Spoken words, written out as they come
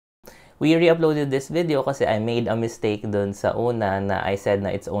We re-uploaded this video kasi I made a mistake dun sa una na I said na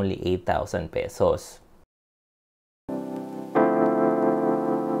it's only 8,000 pesos.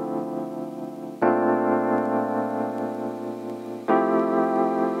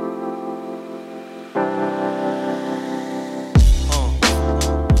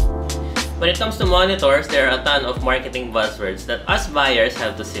 When it comes to monitors, there are a ton of marketing buzzwords that us buyers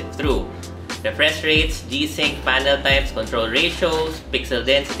have to sift through. Refresh rates, G-Sync, panel types, control ratios, pixel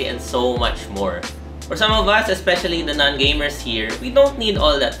density, and so much more. For some of us, especially the non-gamers here, we don't need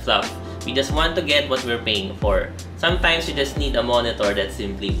all that fluff. We just want to get what we're paying for. Sometimes you just need a monitor that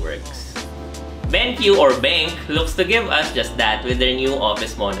simply works. BenQ or BenQ looks to give us just that with their new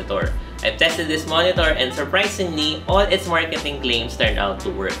office monitor. I've tested this monitor and surprisingly, all its marketing claims turned out to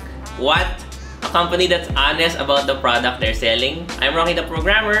work. What? A company that's honest about the product they're selling? I'm Rocky the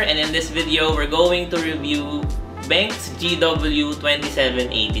Programmer, and in this video, we're going to review BenQ's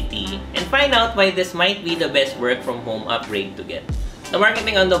GW2780T and find out why this might be the best work from home upgrade to get. The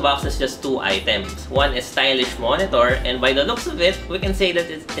marketing on the box is just two items. One is stylish monitor, and by the looks of it, we can say that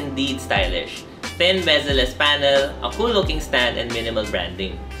it's indeed stylish. Thin bezel-less panel, a cool looking stand, and minimal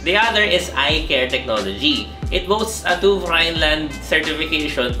branding. The other is eye care technology. It boasts a TUF Rhineland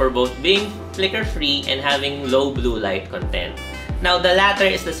certification for both being flicker-free and having low blue light content. Now, the latter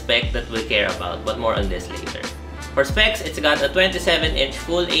is the spec that we'll care about, but more on this later. For specs, it's got a 27-inch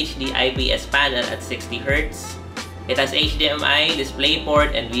Full HD IPS panel at 60Hz. It has HDMI,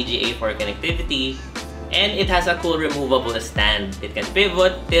 DisplayPort, and VGA for connectivity. And it has a cool removable stand. It can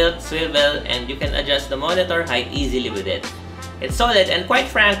pivot, tilt, swivel, and you can adjust the monitor height easily with it. It's solid and quite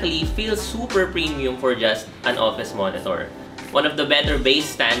frankly feels super premium for just an office monitor. One of the better base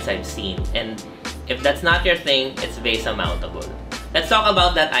stands I've seen, and if that's not your thing, it's base mountable. Let's talk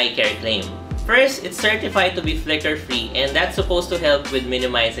about that eye care claim. First, it's certified to be flicker-free, and that's supposed to help with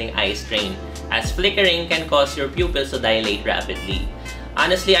minimizing eye strain, as flickering can cause your pupils to dilate rapidly.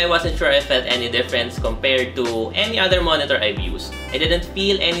 Honestly, I wasn't sure I felt any difference compared to any other monitor I've used. I didn't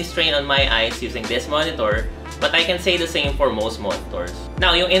feel any strain on my eyes using this monitor, but I can say the same for most monitors.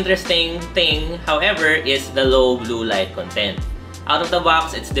 Now, yung interesting thing, however, is the low blue light content. Out of the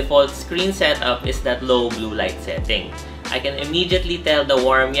box, its default screen setup is that low blue light setting. I can immediately tell the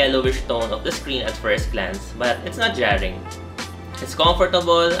warm yellowish tone of the screen at first glance, but it's not jarring. It's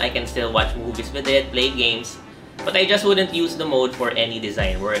comfortable, I can still watch movies with it, play games, but I just wouldn't use the mode for any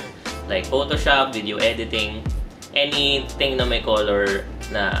design work, like Photoshop, video editing, anything na may color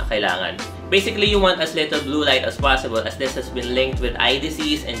na kailangan. Basically, you want as little blue light as possible as this has been linked with eye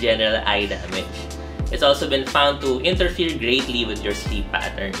disease and general eye damage. It's also been found to interfere greatly with your sleep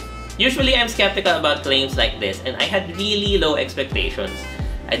pattern. Usually, I'm skeptical about claims like this, and I had really low expectations.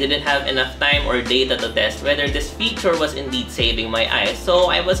 I didn't have enough time or data to test whether this feature was indeed saving my eyes,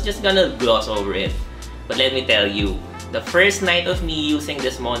 so I was just gonna gloss over it. But let me tell you, the first night of me using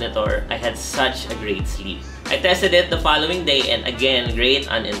this monitor, I had such a great sleep. I tested it the following day and again, great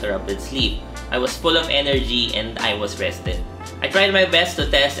uninterrupted sleep. I was full of energy and I was rested. I tried my best to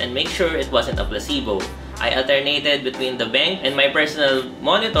test and make sure it wasn't a placebo. I alternated between the BenQ and my personal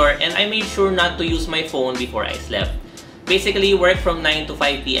monitor, and I made sure not to use my phone before I slept. Basically, work from 9 to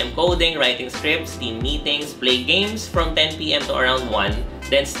 5 p.m. coding, writing scripts, team meetings, play games from 10 p.m. to around 1,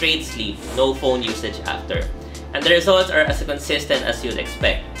 then straight sleep, no phone usage after. And the results are as consistent as you'd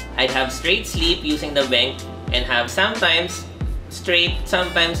expect. I'd have straight sleep using the BenQ and have sometimes straight,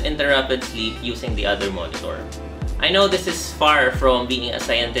 sometimes interrupted sleep using the other monitor. I know this is far from being a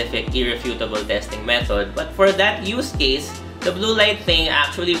scientific, irrefutable testing method, but for that use case, the blue light thing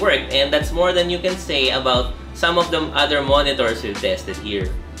actually worked, and that's more than you can say about some of the other monitors we've tested here.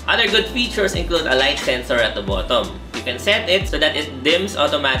 Other good features include a light sensor at the bottom. You can set it so that it dims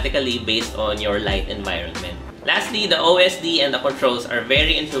automatically based on your light environment. Lastly, the OSD and the controls are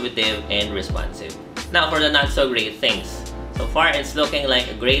very intuitive and responsive. Now for the not so great things. So far, it's looking like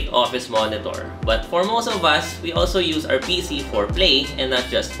a great office monitor. But for most of us, we also use our PC for play and not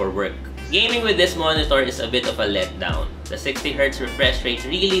just for work. Gaming with this monitor is a bit of a letdown. The 60Hz refresh rate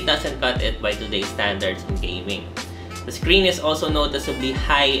really doesn't cut it by today's standards in gaming. The screen is also noticeably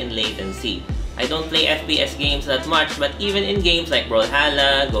high in latency. I don't play FPS games that much, but even in games like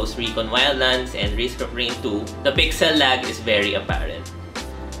Brawlhalla, Ghost Recon Wildlands, and Risk of Rain 2, the pixel lag is very apparent.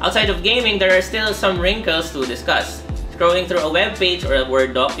 Outside of gaming, there are still some wrinkles to discuss. Scrolling through a web page or a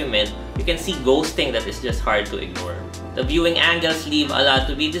Word document, you can see ghosting that is just hard to ignore. The viewing angles leave a lot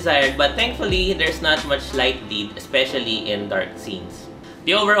to be desired, but thankfully, there's not much light bleed, especially in dark scenes.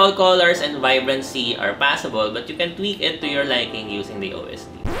 The overall colors and vibrancy are passable, but you can tweak it to your liking using the OSD.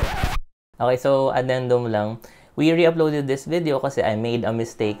 Okay, so addendum lang. We re-uploaded this video kasi I made a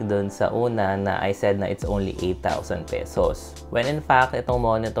mistake dun sa una na I said na it's only 8,000 pesos. When in fact, itong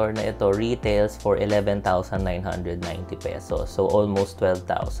monitor na ito retails for 11,990 pesos. So almost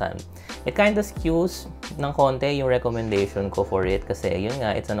 12,000. It kind of skews ng konti yung recommendation ko for it kasi yun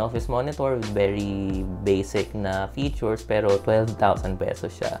nga, it's an office monitor with very basic na features pero 12,000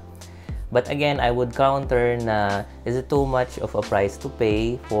 pesos siya. But again, I would counter na is it too much of a price to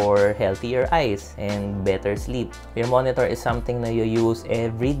pay for healthier eyes and better sleep? Your monitor is something na you use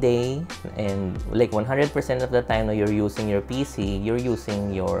every day and like 100% of the time na you're using your PC, you're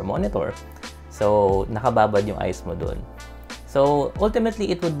using your monitor. So, nakababad yung eyes mo dun. So,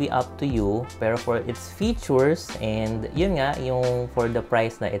 ultimately, it would be up to you. Pero for its features and yun nga, yung for the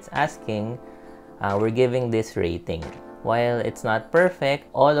price na it's asking, we're giving this rating. While it's not perfect,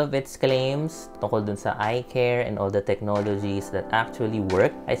 all of its claims tungkol dun sa eye care and all the technologies that actually work,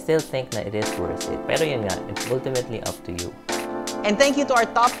 I still think na it is worth it. Pero yun nga, it's ultimately up to you. And thank you to our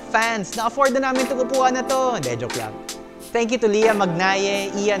top fans. Na-afford na namin itong upuan na to. Hindi, joke lang. Thank you to Leah Magnaye,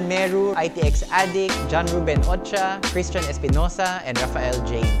 Ian Meru, ITX Addict, John Ruben Ocha, Christian Espinosa, and Rafael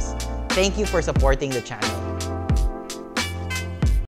James. Thank you for supporting the channel.